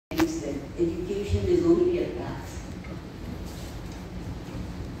education is only a path.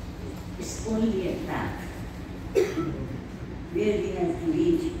 It's only a path. Where we have to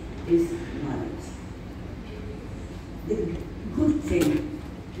reach is knowledge. The good thing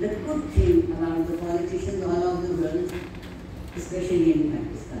about the politicians all over the world, especially in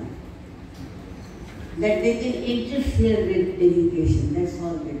Pakistan, that they can interfere with education, that's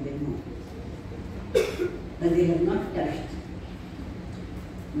all that they know. But they have not touched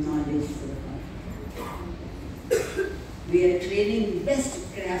knowledge so far. We are training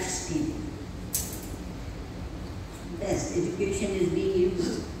best craftspeople. Best education is being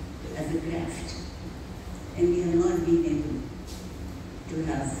used as a craft, and we have not been able to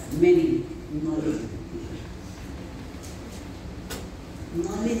have many knowledgeable people.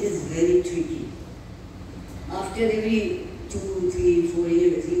 Knowledge is very tricky. After every 2, 3, 4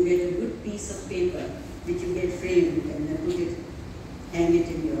 years, you get a good piece of paper which you get framed and then hang it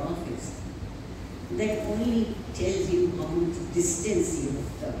in your office. That only tells you how much distance you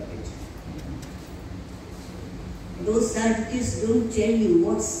have covered it. Those certificates don't tell you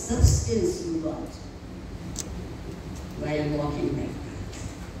what substance you got while walking like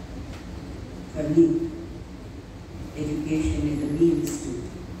that. For me, education is a means to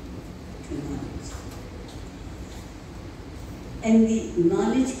knowledge. And the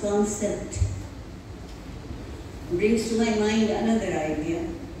knowledge concept brings to my mind another idea,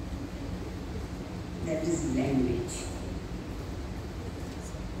 that is language.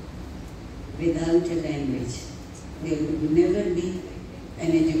 Without a language, there would never be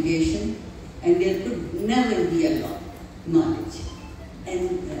an education, and there could never be a knowledge. And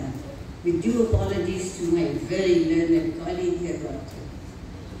with due apologies to my very learned colleague here, Dr.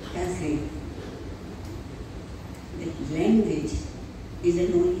 Catherine, that language is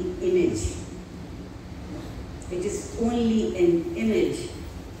an only image. It is only an image.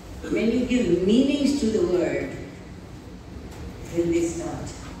 When you give meanings to the word, then they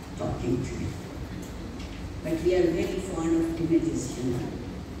start talking to you. But we are very fond of images, you know.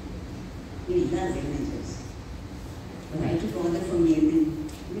 We love images. Why to bother for me?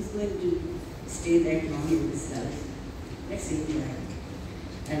 Who's going to stay that long in this life? Let's enjoy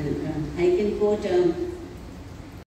it. And I can quote